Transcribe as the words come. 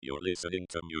You're listening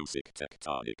to Music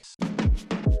Tectonics.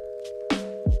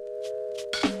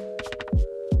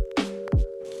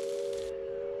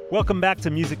 Welcome back to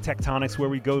Music Tectonics, where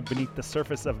we go beneath the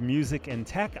surface of music and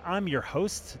tech. I'm your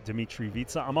host, Dimitri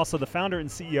Vitsa. I'm also the founder and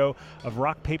CEO of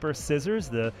Rock, Paper, Scissors,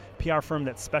 the PR firm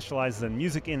that specializes in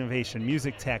music innovation,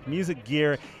 music tech, music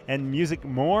gear, and music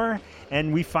more.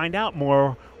 And we find out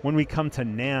more when we come to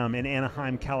NAMM in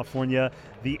Anaheim, California,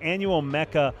 the annual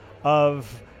mecca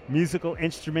of musical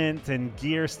instrument and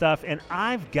gear stuff. And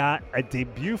I've got a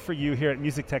debut for you here at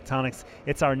Music Tectonics.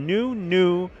 It's our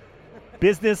new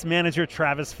business manager,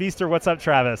 Travis Feaster. What's up,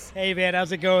 Travis? Hey, man,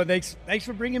 how's it going? Thanks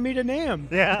for bringing me to NAMM.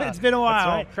 Yeah. It's been a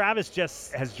while. That's right. Travis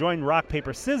just has joined Rock,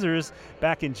 Paper, Scissors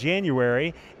back in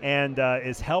January and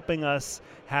is helping us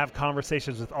have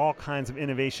conversations with all kinds of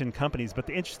innovation companies. But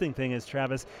the interesting thing is,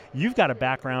 Travis, you've got a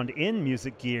background in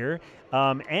music gear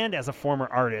and as a former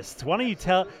artist. Why don't you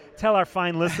tell our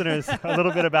fine listeners a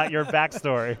little bit about your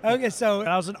backstory? Okay, so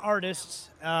I was an artist.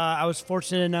 I was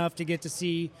fortunate enough to get to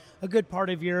see a good part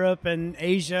of Europe and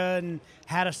Asia and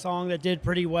had a song that did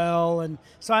pretty well. And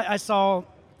so I saw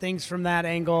things from that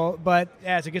angle. But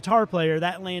as a guitar player,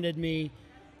 that landed me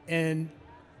in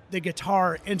the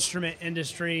guitar instrument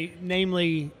industry,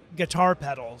 namely guitar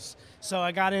pedals. So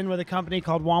I got in with a company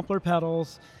called Wampler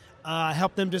Pedals,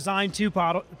 helped them design two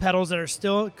pedals that are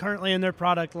still currently in their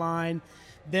product line.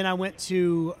 Then I went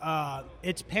to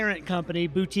its parent company,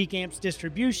 Boutique Amps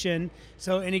Distribution.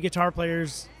 So any guitar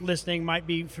players listening might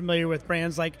be familiar with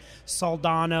brands like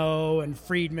Soldano and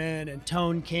Friedman and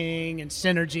Tone King and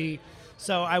Synergy.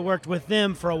 So I worked with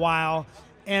them for a while.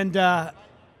 And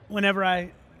whenever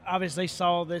I obviously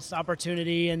saw this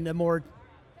opportunity and the more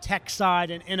tech side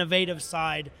and innovative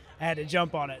side, I had to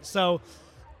jump on it. So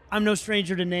I'm no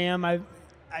stranger to NAMM.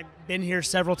 I've been here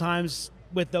several times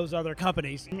with those other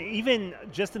companies. And even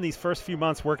just in these first few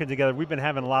months working together, we've been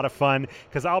having a lot of fun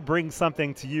because I'll bring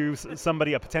something to you,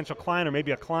 somebody, a potential client or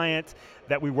maybe a client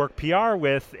that we work PR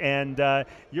with, and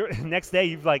next day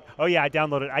you've like, oh yeah, I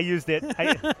downloaded it, I used it,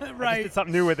 I right. just did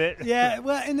something new with it. Yeah,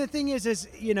 well, and the thing is it's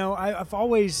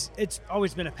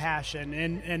always been a passion,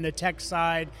 and the tech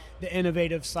side, the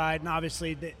innovative side, and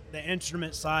obviously the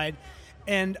instrument side,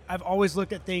 and I've always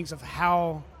looked at things of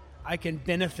how I can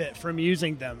benefit from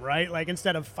using them, right? Like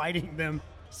instead of fighting them.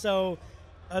 So,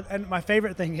 and my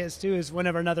favorite thing is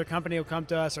whenever another company will come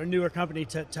to us or a newer company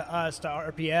to us, to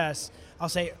RPS, I'll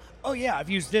say, oh yeah,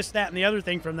 I've used this, that, and the other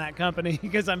thing from that company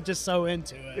because I'm just so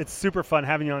into it. It's super fun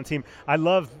having you on the team. I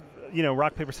love,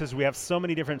 Rock, Paper, Scissors. We have so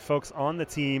many different folks on the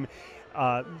team.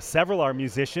 Several are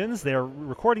musicians. They're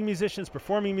recording musicians,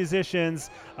 performing musicians.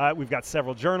 We've got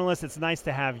several journalists. It's nice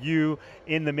to have you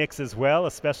in the mix as well,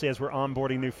 especially as we're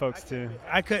onboarding new folks too.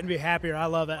 I couldn't be happier. I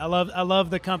love it. I love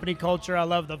the company culture. I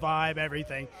love the vibe,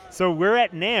 everything. So we're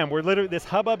at NAMM. We're literally, this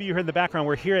hubbub you heard in the background,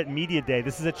 we're here at Media Day.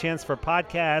 This is a chance for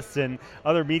podcasts and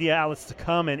other media outlets to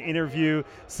come and interview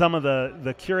some of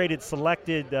the curated,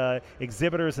 selected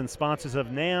exhibitors and sponsors of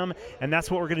NAMM, and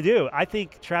that's what we're going to do. I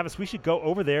think, Travis, we should go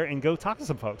over there and go talk to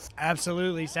some folks.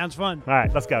 Absolutely. Sounds fun. All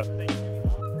right, let's go.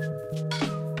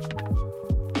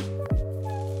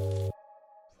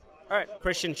 All right,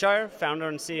 Christian Shire, founder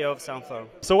and CEO of Soundflow.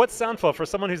 So what's Soundflow for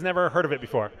someone who's never heard of it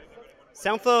before?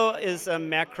 Soundflow is a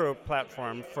macro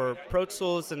platform for Pro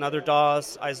Tools and other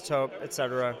DAWs, Isotope,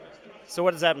 etc. So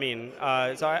what does that mean?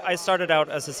 So I started out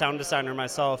as a sound designer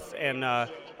myself, and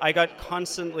I got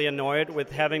constantly annoyed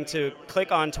with having to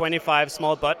click on 25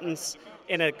 small buttons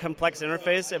in a complex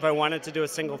interface if I wanted to do a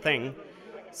single thing.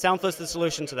 Soundflow is the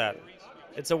solution to that.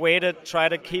 It's a way to try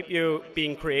to keep you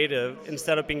being creative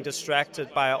instead of being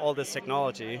distracted by all this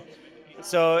technology.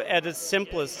 So at its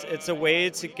simplest, it's a way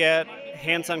to get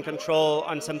hands-on control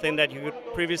on something that you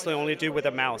could previously only do with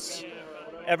a mouse.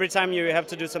 Every time you have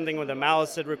to do something with a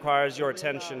mouse, it requires your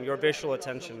attention, your visual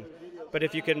attention. But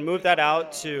if you can move that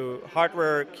out to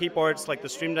hardware keyboards like the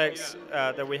Stream Decks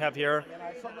that we have here,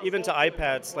 even to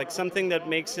iPads, like something that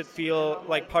makes it feel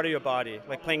like part of your body,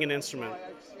 like playing an instrument.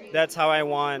 That's how I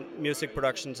want music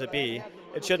production to be.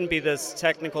 It shouldn't be this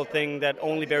technical thing that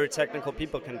only very technical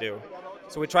people can do.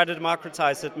 So we try to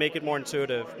democratize it, make it more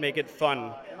intuitive, make it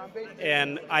fun.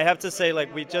 And I have to say,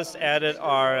 like, we just added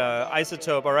our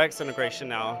Isotope RX integration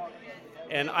now.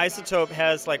 And Isotope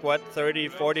has 30,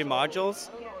 40 modules,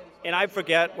 and I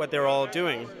forget what they're all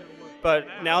doing. But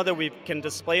now that we can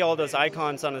display all those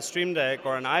icons on a Stream Deck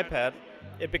or an iPad,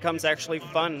 it becomes actually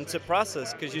fun to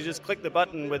process because you just click the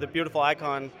button with a beautiful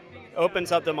icon,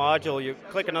 opens up the module, you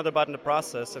click another button to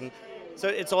process. And so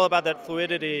it's all about that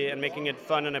fluidity and making it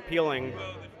fun and appealing.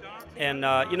 And,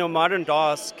 modern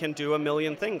DAWs can do a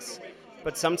million things.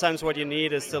 But sometimes what you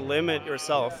need is to limit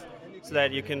yourself so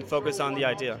that you can focus on the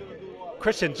idea.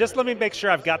 Christian, just let me make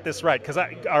sure I've got this right, because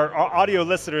our audio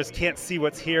listeners can't see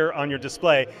what's here on your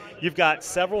display. You've got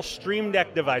several Stream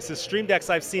Deck devices. Stream Decks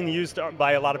I've seen used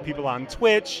by a lot of people on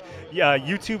Twitch,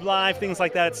 YouTube Live, things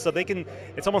like that. So they can,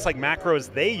 it's almost like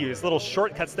macros they use, little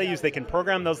shortcuts they use. They can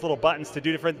program those little buttons to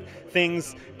do different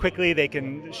things quickly. They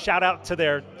can shout out to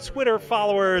their Twitter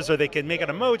followers, or they can make an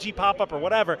emoji pop up or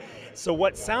whatever. So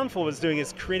what Soundful is doing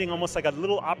is creating almost like a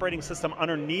little operating system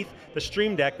underneath the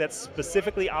Stream Deck that's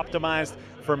specifically optimized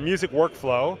for music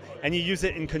workflow, and you use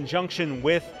it in conjunction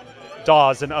with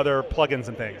DAWs and other plugins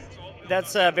and things.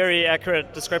 That's a very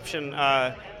accurate description.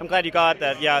 I'm glad you got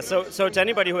that. Yeah. So to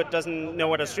anybody who doesn't know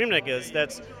what a Stream Deck is,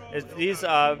 these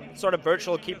sort of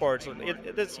virtual keyboards.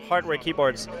 It's hardware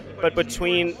keyboards, but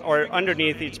between or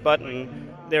underneath each button,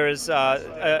 there is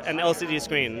an LCD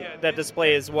screen that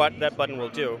displays what that button will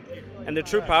do. And the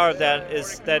true power of that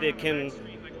is that it can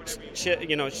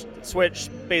switch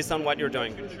based on what you're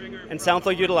doing. And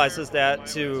Soundflow utilizes that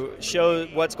to show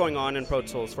what's going on in Pro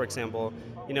Tools, for example.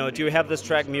 Do you have this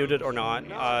track muted or not?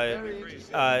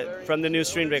 From the new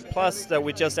Stream Deck Plus that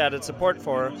we just added support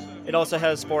for, it also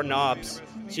has 4 knobs.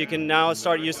 So you can now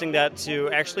start using that to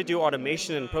actually do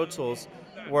automation in Pro Tools.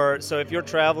 So if you're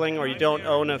traveling or you don't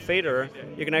own a fader,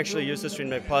 you can actually use the Stream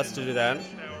Deck Plus to do that.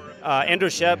 Andrew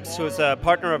Sheps, who's a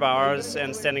partner of ours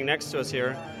and standing next to us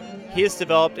here, he's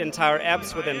developed entire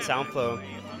apps within Soundflow.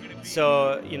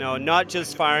 So, not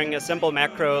just firing a simple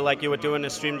macro like you would do in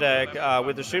a Stream Deck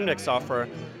with the Stream Deck software,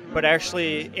 but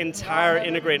actually entire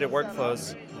integrated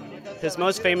workflows. His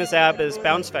most famous app is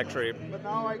Bounce Factory.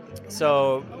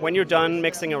 So when you're done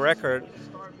mixing a record,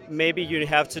 maybe you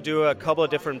have to do a couple of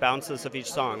different bounces of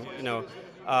each song.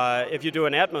 If you do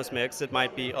an Atmos mix, it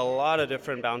might be a lot of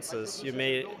different bounces. You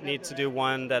may need to do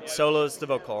one that solos the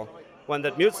vocal, one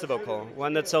that mutes the vocal,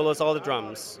 one that solos all the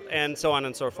drums, and so on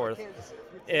and so forth.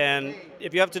 And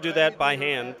if you have to do that by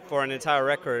hand for an entire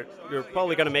record, you're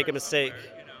probably going to make a mistake,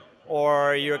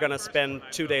 or you're going to spend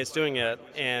 2 days doing it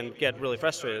and get really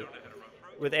frustrated.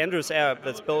 With Andrew's app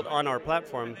that's built on our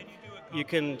platform, you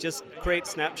can just create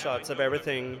snapshots of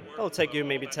everything. It'll take you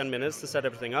maybe 10 minutes to set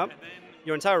everything up.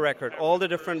 Your entire record, all the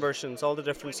different versions, all the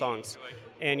different songs,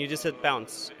 and you just hit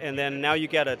bounce. And then now you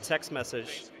get a text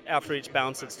message after each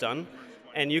bounce it's done,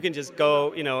 and you can just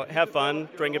go, have fun,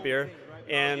 drink a beer,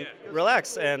 and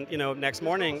relax, and next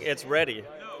morning it's ready.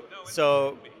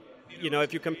 So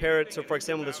if you compare it to, for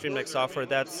example, the Stream Deck software,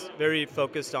 that's very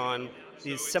focused on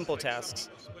these simple tasks.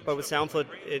 But with Soundflow,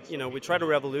 we try to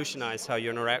revolutionize how you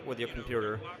interact with your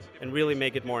computer and really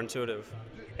make it more intuitive.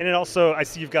 And it also, I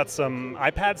see you've got some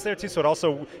iPads there too, so it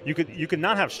also, you could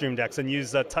not have Stream Decks and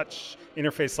use a touch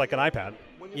interface like an iPad.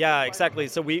 Yeah, exactly.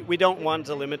 So we don't want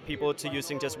to limit people to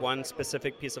using just one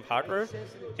specific piece of hardware.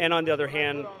 And on the other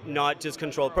hand, not just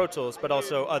control Pro Tools, but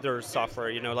also other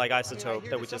software, like Isotope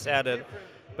that we just added.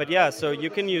 But yeah, so you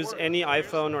can use any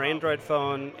iPhone or Android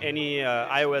phone, any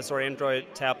iOS or Android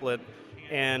tablet,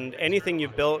 and anything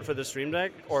you've built for the Stream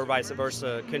Deck or vice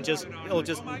versa it'll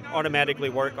just automatically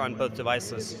work on both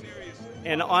devices.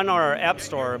 And on our App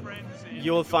Store,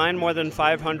 you'll find more than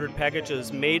 500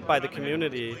 packages made by the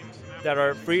community that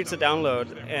are free to download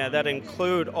that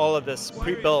include all of this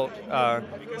pre-built. So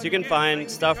you can find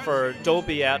stuff for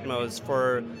Dolby Atmos,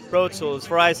 for Pro Tools,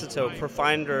 for Isotope, for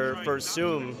Finder, for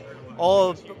Zoom,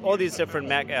 all these different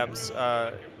Mac apps.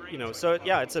 So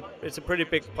yeah, it's a pretty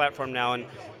big platform now, and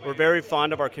we're very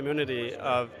fond of our community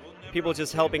of people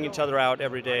just helping each other out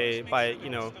every day by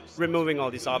removing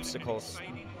all these obstacles.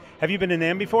 Have you been to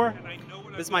NAMM before?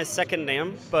 This is my second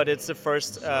NAMM, but it's the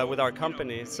first with our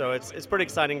company, so it's pretty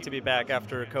exciting to be back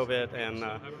after COVID, and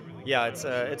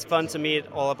it's fun to meet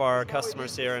all of our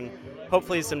customers here, and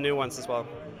hopefully some new ones as well.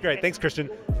 Great, thanks, Christian.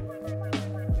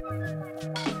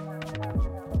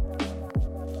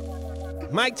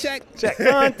 Mic check. Check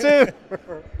 1, 2.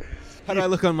 How do I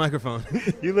look on the microphone?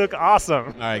 You look awesome.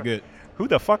 All right, good. Who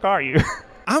the fuck are you?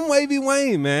 I'm Wavy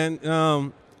Wayne,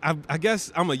 man. I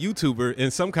guess I'm a YouTuber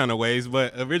in some kind of ways,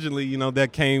 but originally,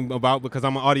 that came about because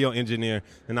I'm an audio engineer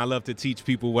and I love to teach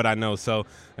people what I know. So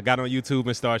I got on YouTube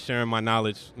and started sharing my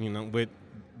knowledge, with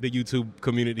the YouTube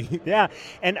community. Yeah,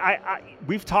 and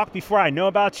we've talked before. I know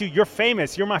about you. You're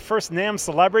famous. You're my first NAMM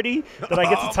celebrity that I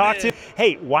get to talk to.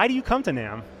 Hey, why do you come to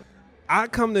NAMM? I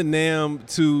come to NAMM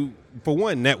to, for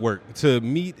one, network, to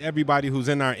meet everybody who's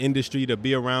in our industry, to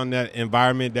be around that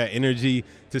environment, that energy,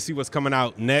 to see what's coming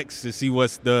out next, to see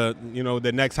what's the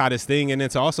next hottest thing, and then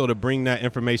to also to bring that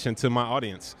information to my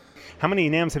audience. How many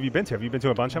NAMMs have you been to? Have you been to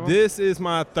a bunch of them? This is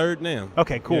my third NAMM.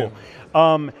 Okay, cool.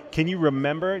 Can you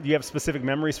remember, do you have specific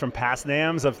memories from past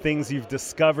NAMMs of things you've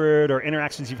discovered or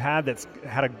interactions you've had that's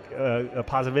had a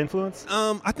positive influence?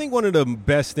 I think one of the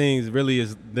best things really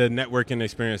is the networking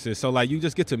experiences. So like you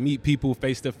just get to meet people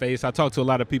face to face. I talk to a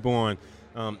lot of people on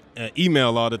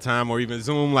email all the time or even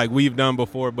Zoom like we've done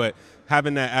before, but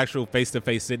having that actual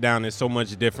face-to-face sit-down is so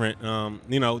much different.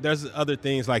 There's other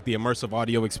things like the immersive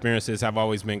audio experiences have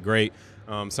always been great.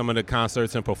 Some of the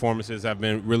concerts and performances have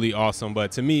been really awesome,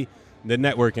 but to me, the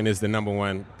networking is the number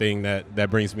one thing that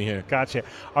brings me here. Gotcha.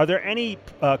 Are there any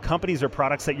companies or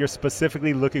products that you're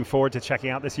specifically looking forward to checking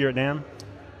out this year at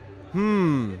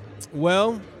NAMM?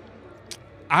 Well,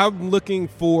 I'm looking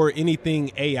for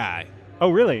anything AI. Oh,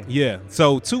 really? Yeah.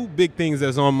 So two big things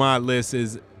that's on my list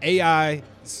is AI,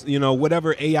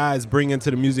 whatever AI is bringing to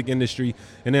the music industry,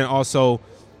 and then also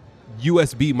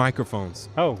USB microphones.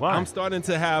 Oh, wow. I'm starting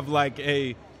to have like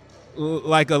a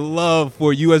love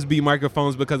for USB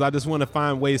microphones because I just want to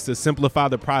find ways to simplify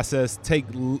the process, take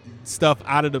stuff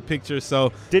out of the picture.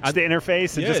 So ditch the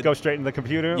interface and just go straight into the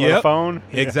computer or the phone.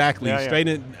 Exactly. Yeah. Straight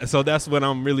in. So that's what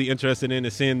I'm really interested in,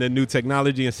 is seeing the new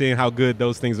technology and seeing how good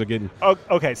those things are getting. Oh,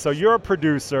 okay, so you're a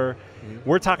producer.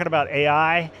 We're talking about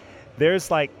AI.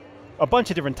 There's like a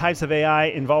bunch of different types of AI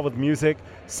involved with music.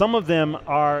 Some of them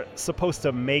are supposed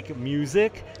to make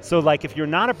music. So like if you're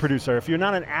not a producer, if you're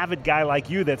not an avid guy like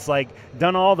you that's like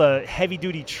done all the heavy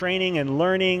duty training and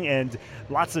learning and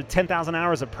lots of 10,000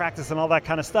 hours of practice and all that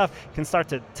kind of stuff, can start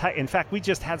to, in fact, we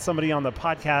just had somebody on the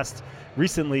podcast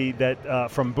recently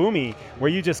that from Boomy, where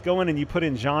you just go in and you put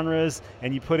in genres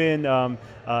and you put in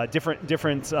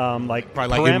different like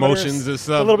probably parameters, like emotions and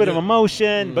stuff. A little bit of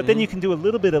emotion, but then you can do a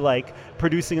little bit of like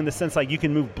producing in the sense like you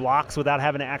can move blocks without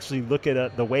having to actually look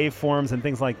at the waveforms and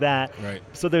things like that. Right.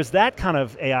 So there's that kind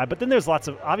of AI, but then there's lots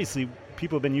of, obviously,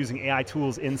 people have been using AI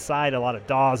tools inside a lot of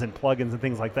DAWs and plugins and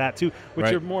things like that too,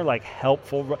 which are more like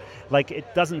helpful. Like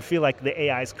it doesn't feel like the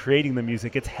AI is creating the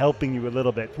music; it's helping you a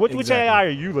little bit. Which AI are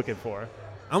you looking for?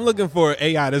 I'm looking for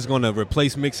AI that's going to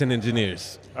replace mixing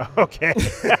engineers. Okay.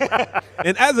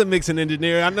 And as a mixing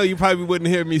engineer, I know you probably wouldn't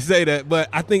hear me say that, but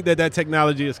I think that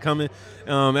technology is coming.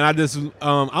 And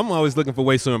I'm always looking for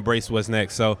ways to embrace what's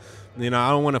next. So, I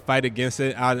don't want to fight against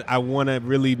it. I want to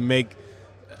really make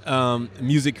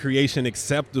music creation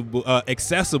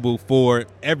accessible for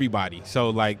everybody. So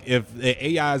like if the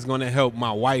AI is going to help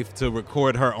my wife to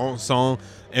record her own song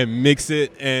and mix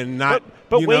it and not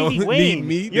but Wavy Wayne,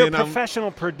 me, you're a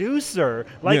professional producer.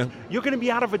 Like you're going to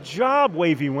be out of a job,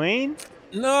 Wavy Wayne.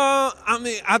 No, I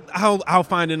mean I'll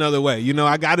find another way.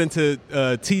 I got into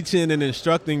teaching and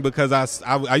instructing because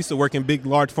I used to work in big,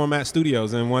 large format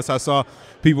studios, and once I saw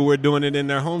people were doing it in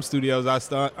their home studios, I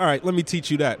thought, all right, let me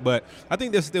teach you that. But I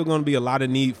think there's still going to be a lot of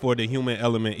need for the human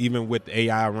element, even with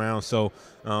AI around. So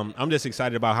I'm just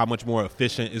excited about how much more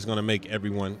efficient it's going to make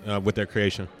everyone with their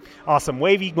creation. Awesome.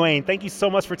 Wavy Wayne, thank you so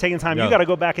much for taking time. You got to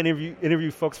go back and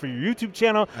interview folks for your YouTube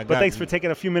channel, but thanks for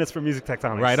taking a few minutes for Music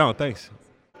Tectonics. Right on, thanks.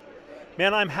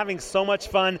 Man, I'm having so much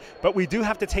fun, but we do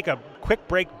have to take a quick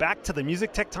break back to the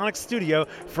Music Tectonics studio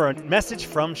for a message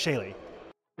from Shaylee.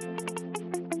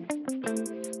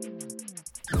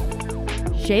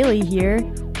 Shaylee here.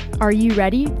 Are you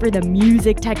ready for the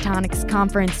Music Tectonics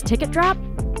Conference ticket drop?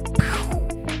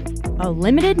 A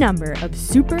limited number of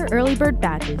super early bird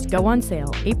badges go on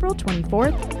sale April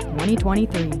 24th,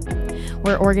 2023.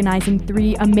 We're organizing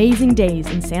 3 amazing days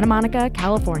in Santa Monica,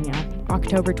 California,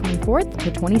 October 24th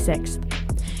to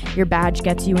 26th. Your badge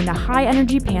gets you into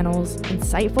high-energy panels,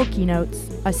 insightful keynotes,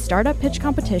 a startup pitch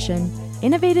competition,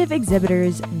 innovative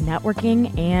exhibitors,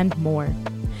 networking, and more.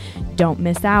 Don't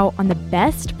miss out on the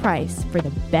best price for the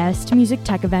best music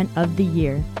tech event of the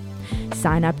year.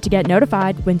 Sign up to get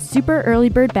notified when super early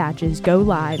bird badges go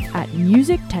live at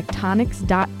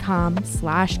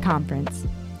musictectonics.com/conference.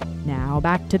 Now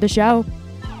back to the show.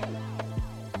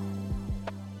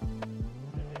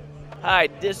 Hi,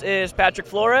 this is Patrick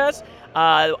Flores.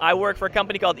 I work for a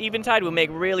company called Eventide. We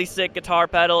make really sick guitar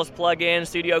pedals, plugins,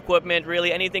 studio equipment,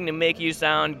 really anything to make you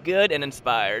sound good and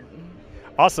inspired.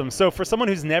 Awesome. So for someone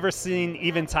who's never seen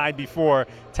Eventide before,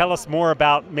 tell us more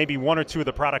about maybe 1 or 2 of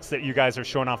the products that you guys are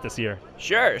showing off this year.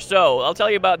 Sure. So I'll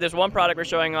tell you about this one product we're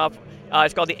showing off.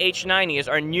 It's called the H90. It's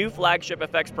our new flagship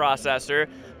effects processor.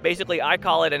 Basically, I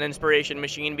call it an inspiration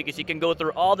machine because you can go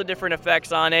through all the different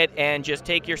effects on it and just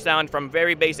take your sound from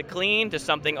very basic clean to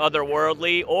something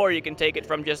otherworldly, or you can take it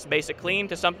from just basic clean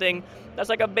to something that's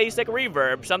like a basic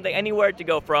reverb, something anywhere to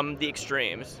go from the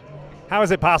extremes. How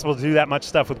is it possible to do that much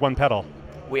stuff with one pedal?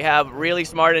 We have really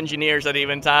smart engineers at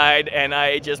Eventide, and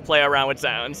I just play around with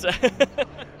sounds.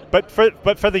 But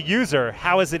for the user,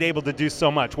 how is it able to do so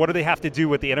much? What do they have to do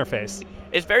with the interface?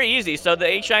 It's very easy. So the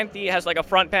H9T has like a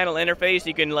front panel interface.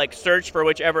 You can like search for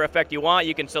whichever effect you want.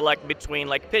 You can select between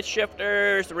like pitch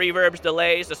shifters, reverbs,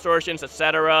 delays, distortions,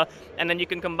 etc. And then you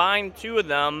can combine two of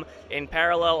them in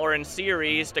parallel or in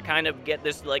series to kind of get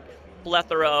this like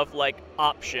plethora of like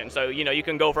options. So you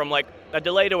can go from like a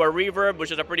delay to a reverb,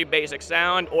 which is a pretty basic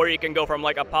sound, or you can go from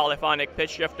like a polyphonic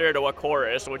pitch shifter to a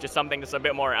chorus, which is something that's a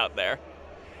bit more out there.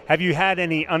 Have you had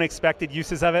any unexpected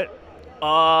uses of it?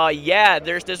 Yeah,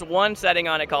 there's this one setting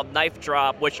on it called knife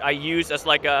drop, which I use as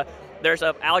like there's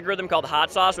an algorithm called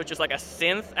hot sauce, which is like a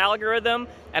synth algorithm,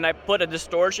 and I put a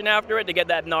distortion after it to get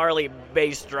that gnarly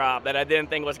bass drop that I didn't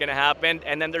think was going to happen.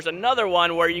 And then there's another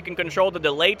one where you can control the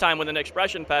delay time with an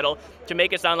expression pedal to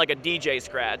make it sound like a DJ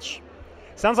scratch.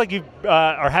 Sounds like you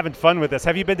are having fun with this.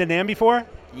 Have you been to NAMM before?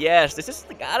 Yes, this has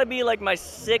got to be like my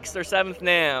 6th or 7th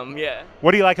NAMM, yeah.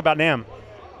 What do you like about NAMM?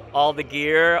 All the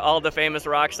gear, all the famous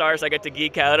rock stars I get to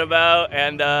geek out about,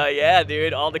 and yeah,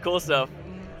 dude, all the cool stuff.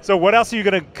 So what else are you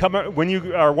going to come when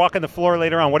you are walking the floor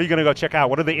later on? What are you going to go check out?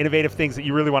 What are the innovative things that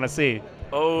you really want to see?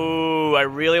 Oh, I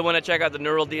really want to check out the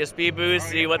Neural DSP booth,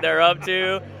 see what they're up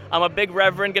to. I'm a big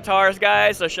Reverend Guitars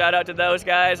guy, so shout out to those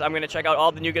guys. I'm going to check out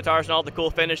all the new guitars and all the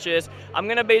cool finishes. I'm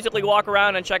going to basically walk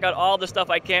around and check out all the stuff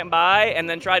I can't buy and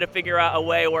then try to figure out a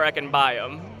way where I can buy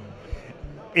them.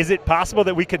 Is it possible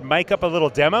that we could mic up a little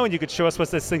demo and you could show us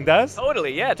what this thing does?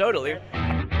 Totally, yeah, totally.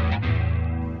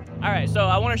 All right, so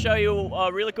I want to show you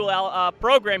a really cool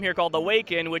program here called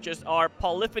Awaken, which is our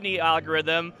polyphony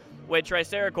algorithm with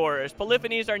tricera.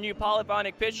 Polyphony is our new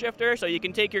polyphonic pitch shifter, so you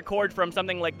can take your chord from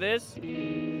something like this,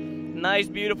 nice,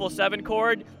 beautiful 7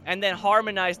 chord, and then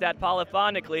harmonize that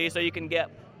polyphonically so you can get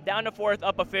down a 4th,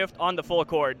 up a 5th on the full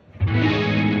chord.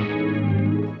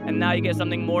 And now you get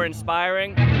something more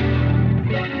inspiring.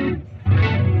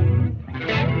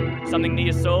 Something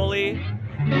neo-soul-y.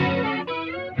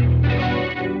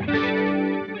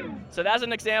 So that's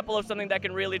an example of something that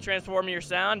can really transform your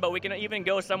sound, but we can even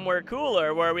go somewhere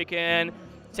cooler where we can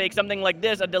take something like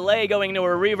this, a delay going into a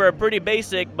reverb, pretty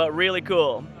basic, but really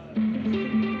cool.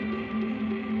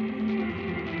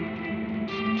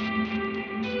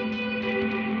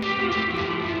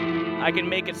 I can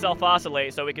make it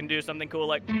self-oscillate, so we can do something cool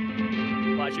like,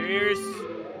 watch your ears.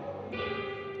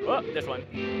 Oh, this one.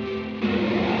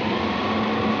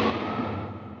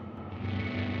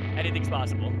 Anything's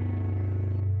possible.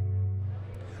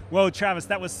 Whoa, Travis,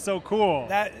 that was so cool.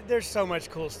 There's so much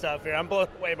cool stuff here. I'm blown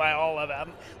away by all of it.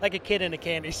 I'm like a kid in a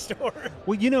candy store.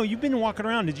 Well, you've been walking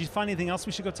around. Did you find anything else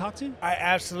we should go talk to? I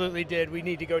absolutely did. We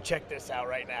need to go check this out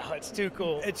right now. It's too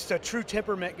cool. It's a true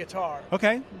temperament guitar.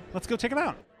 Okay, let's go check it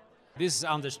out. This is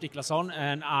Anders Niklasson,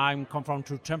 and I come from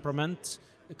True Temperament,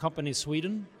 a company in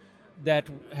Sweden that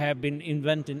have been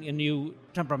inventing a new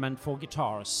temperament for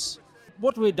guitars.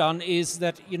 What we've done is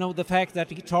that, the fact that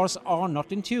the guitars are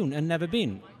not in tune and never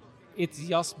been. It's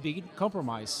just big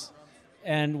compromise.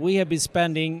 And we have been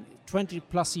spending 20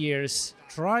 plus years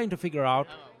trying to figure out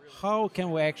how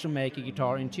can we actually make a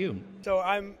guitar in tune. So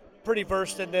I'm pretty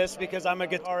versed in this because I'm a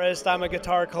guitarist, I'm a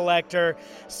guitar collector.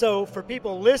 So for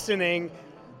people listening,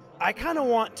 I kind of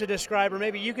want to describe, or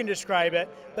maybe you can describe it,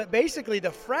 but basically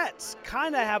the frets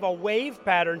kind of have a wave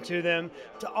pattern to them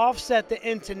to offset the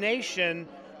intonation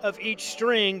of each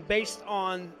string based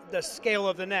on the scale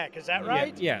of the neck. Is that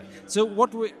right? Yeah. So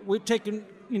what we've taken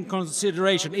in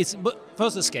consideration is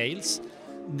first the scales,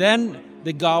 then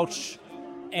the gauge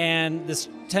and the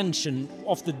tension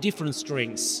of the different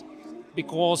strings,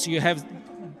 because you have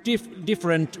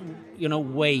different,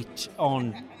 weight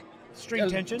on string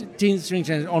tension? String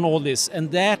tension on all this, and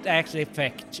that actually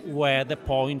affect where the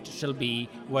point shall be,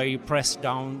 where you press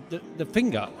down the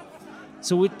finger.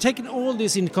 So we're taking all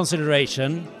this into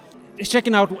consideration,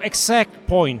 checking out exact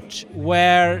point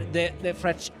where the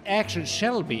fret actually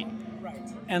shall be, Right.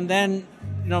 and then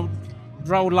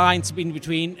draw lines in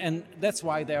between, and that's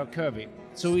why they are curvy.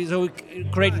 So we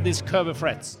created these curvy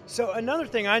frets. So another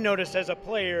thing I noticed as a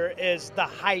player is the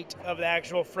height of the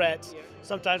actual frets.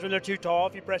 Sometimes when they're too tall,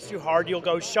 if you press too hard, you'll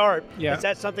go sharp. Yeah. Is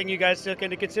that something you guys took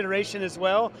into consideration as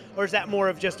well? Or is that more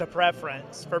of just a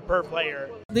preference for per player?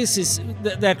 This is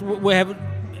that we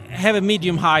have a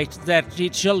medium height that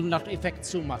it shall not affect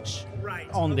so much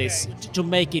on this to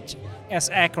make it as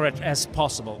accurate as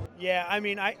possible. Yeah, I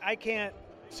mean, I can't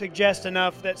suggest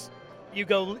enough that you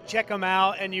go check them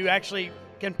out and you actually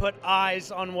can put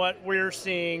eyes on what we're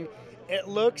seeing. It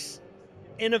looks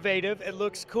innovative, it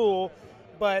looks cool,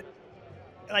 but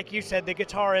like you said, the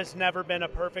guitar has never been a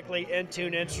perfectly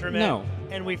in-tune instrument. No.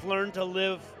 And we've learned to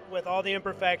live with all the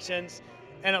imperfections.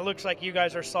 and it looks like you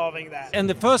guys are solving that. And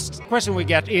the first question we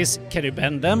get is, can you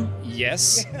bend them?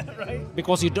 Yes. Right?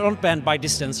 Because you don't bend by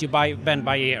distance, you bend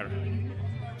by ear.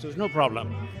 So there's no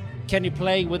problem. Can you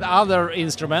play with other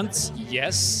instruments?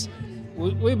 Yes.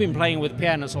 We've been playing with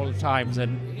pianos all the time,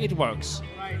 and it works.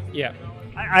 Yeah.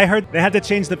 I heard they had to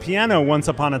change the piano once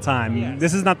upon a time. Yes.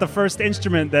 This is not the first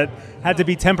instrument that had to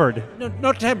be tempered. No,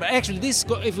 not temper. Actually,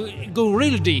 if we go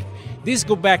really deep, this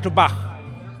go back to Bach,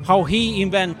 how he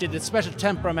invented a special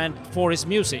temperament for his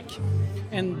music.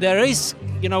 And there is,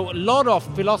 a lot of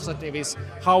philosophy is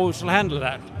how we shall handle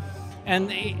that.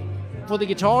 And for the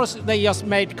guitars, they just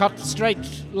cut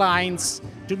straight lines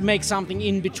to make something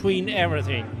in between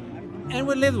everything. And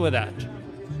we live with that.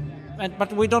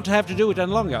 But we don't have to do it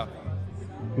any longer.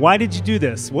 Why did you do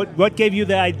this? What gave you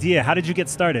the idea? How did you get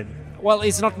started? Well,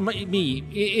 it's not me.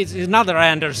 It's another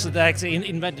Anders that actually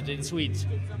invented it in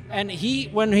Sweden. And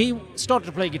when he started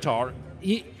to play guitar,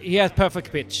 he had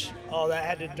perfect pitch. Oh, that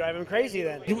had to drive him crazy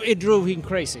then. It drove him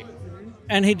crazy.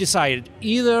 And he decided,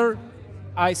 either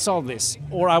I solve this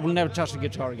or I will never touch the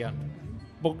guitar again.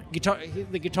 But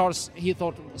the guitars he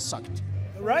thought sucked.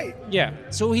 Right. Yeah.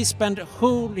 So he spent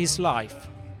whole his life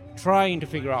trying to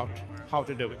figure out how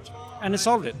to do it. And he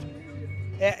solved it.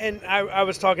 And I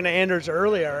was talking to Anders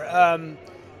earlier.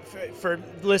 For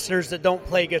listeners that don't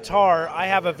play guitar, I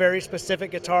have a very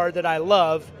specific guitar that I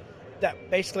love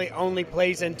that basically only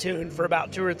plays in tune for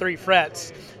about 2 or 3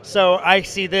 frets. So I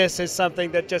see this as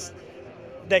something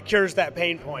that cures that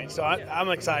pain point. So I'm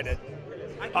excited.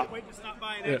 I can't wait to stop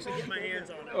by and actually get my hands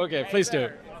on it. Okay, please do.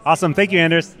 Awesome. Thank you,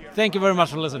 Anders. Thank you very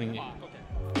much for listening.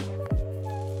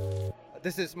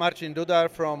 This is Marcin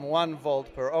Dudar from 1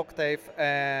 volt per octave,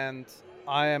 and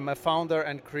I am a founder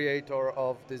and creator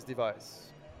of this device.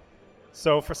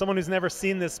 So for someone who's never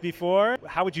seen this before,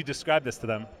 how would you describe this to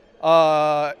them?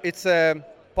 It's a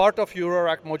part of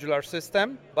Eurorack modular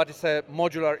system, but it's a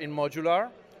modular in modular,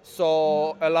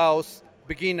 so allows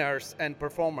beginners and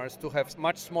performers to have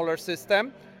much smaller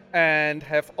system and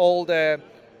have all the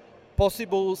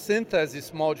possible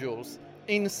synthesis modules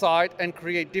inside and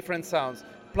create different sounds.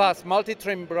 Plus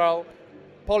multi-timbral,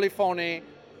 polyphony.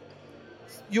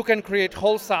 You can create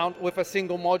whole sound with a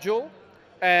single module,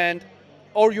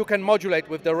 or you can modulate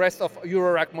with the rest of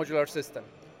Eurorack modular system.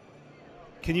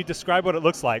 Can you describe what it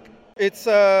looks like? It's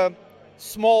a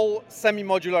small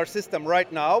semi-modular system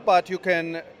right now, but you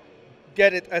can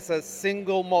get it as a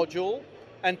single module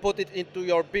and put it into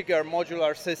your bigger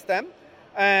modular system.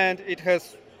 And it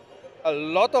has a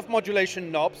lot of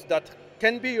modulation knobs that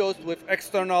can be used with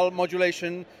external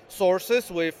modulation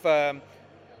sources, with,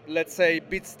 let's say,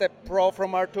 BeatStep Pro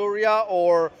from Arturia,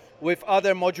 or with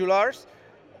other modulars,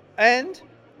 and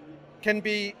can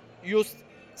be used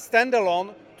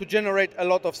standalone to generate a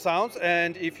lot of sounds.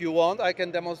 And if you want, I can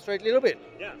demonstrate a little bit.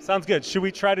 Yeah, sounds good. Should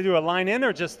we try to do a line in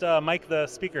or just mic the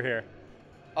speaker here?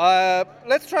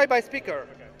 Let's try by speaker.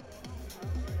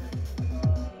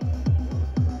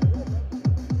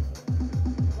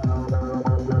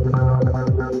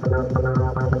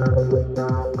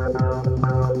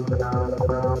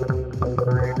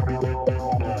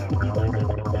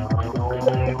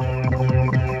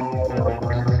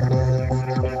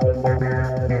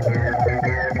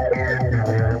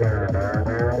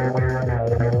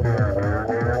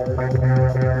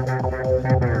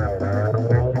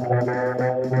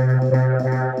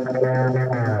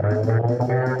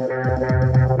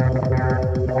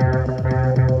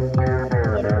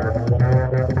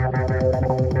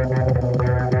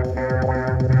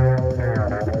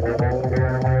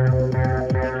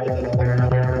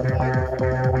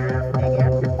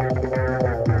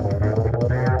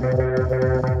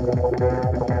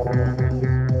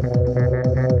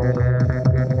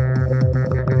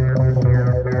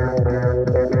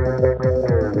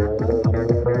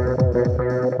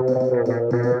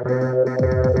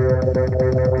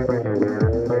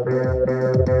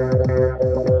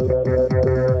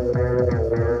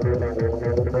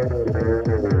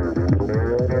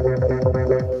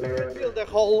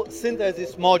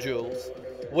 Synthesis modules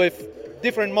with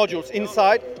different modules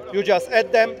inside. You just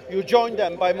add them, you join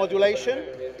them by modulation,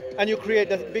 and you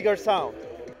create a bigger sound.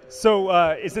 So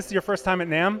is this your first time at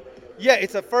NAMM? Yeah,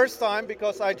 it's the first time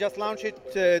because I just launched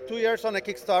it 2 years on a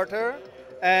Kickstarter,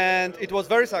 and it was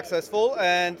very successful,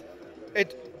 and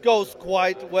it goes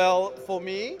quite well for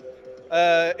me.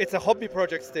 It's a hobby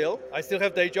project still. I still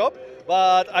have day job,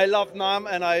 but I love NAMM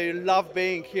and I love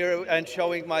being here and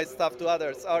showing my stuff to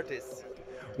others, artists.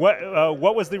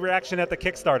 What was the reaction at the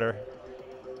Kickstarter?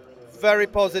 Very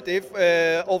positive.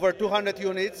 Over 200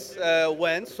 units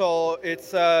went, so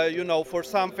it's for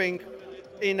something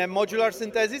in a modular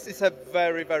synthesis is a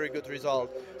very, very good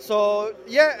result. So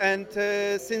yeah, and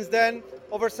since then,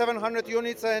 over 700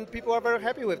 units, and people are very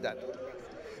happy with that.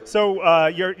 So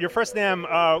your first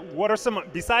NAMM, what are some,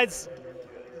 besides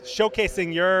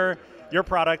showcasing your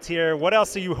product here, what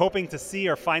else are you hoping to see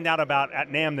or find out about at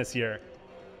NAMM this year?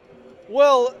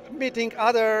 Well, meeting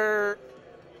other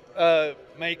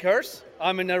makers.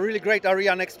 I'm in a really great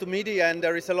area next to MIDI, and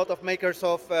there is a lot of makers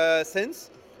of synths,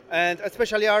 and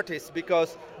especially artists,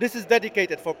 because this is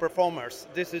dedicated for performers.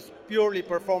 This is purely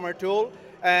performer tool,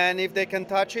 and if they can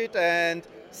touch it and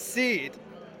see it,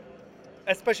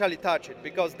 especially touch it,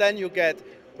 because then you get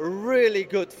really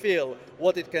good feel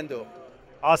what it can do.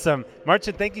 Awesome.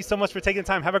 Marcin, thank you so much for taking the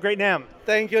time. Have a great NAMM.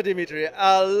 Thank you, Dimitri.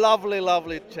 A lovely,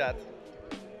 lovely chat.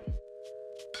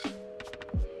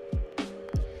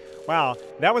 Wow,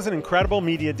 that was an incredible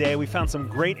media day. We found some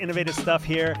great innovative stuff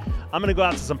here. I'm going to go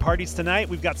out to some parties tonight.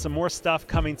 We've got some more stuff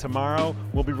coming tomorrow.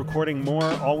 We'll be recording more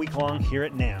all week long here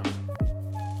at NAMM.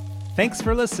 Thanks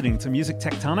for listening to Music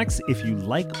Tectonics. If you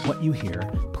like what you hear,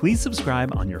 please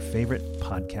subscribe on your favorite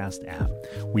podcast app.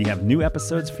 We have new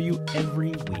episodes for you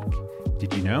every week.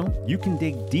 Did you know you can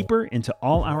dig deeper into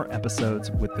all our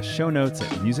episodes with the show notes at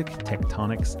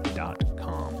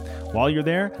musictectonics.com. While you're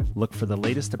there, look for the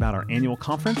latest about our annual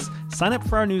conference, sign up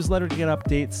for our newsletter to get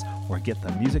updates, or get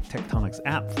the Music Tectonics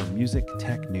app for music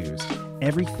tech news.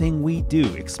 Everything we do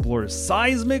explores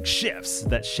seismic shifts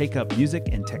that shake up music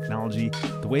and technology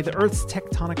the way the Earth's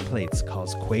tectonic plates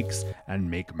cause quakes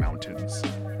and make mountains.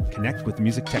 Connect with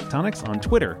Music Tectonics on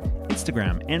Twitter,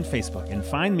 Instagram, and Facebook, and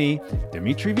find me,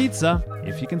 Dimitri Vitsa,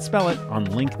 if you can spell it, on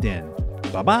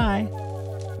LinkedIn. Bye-bye.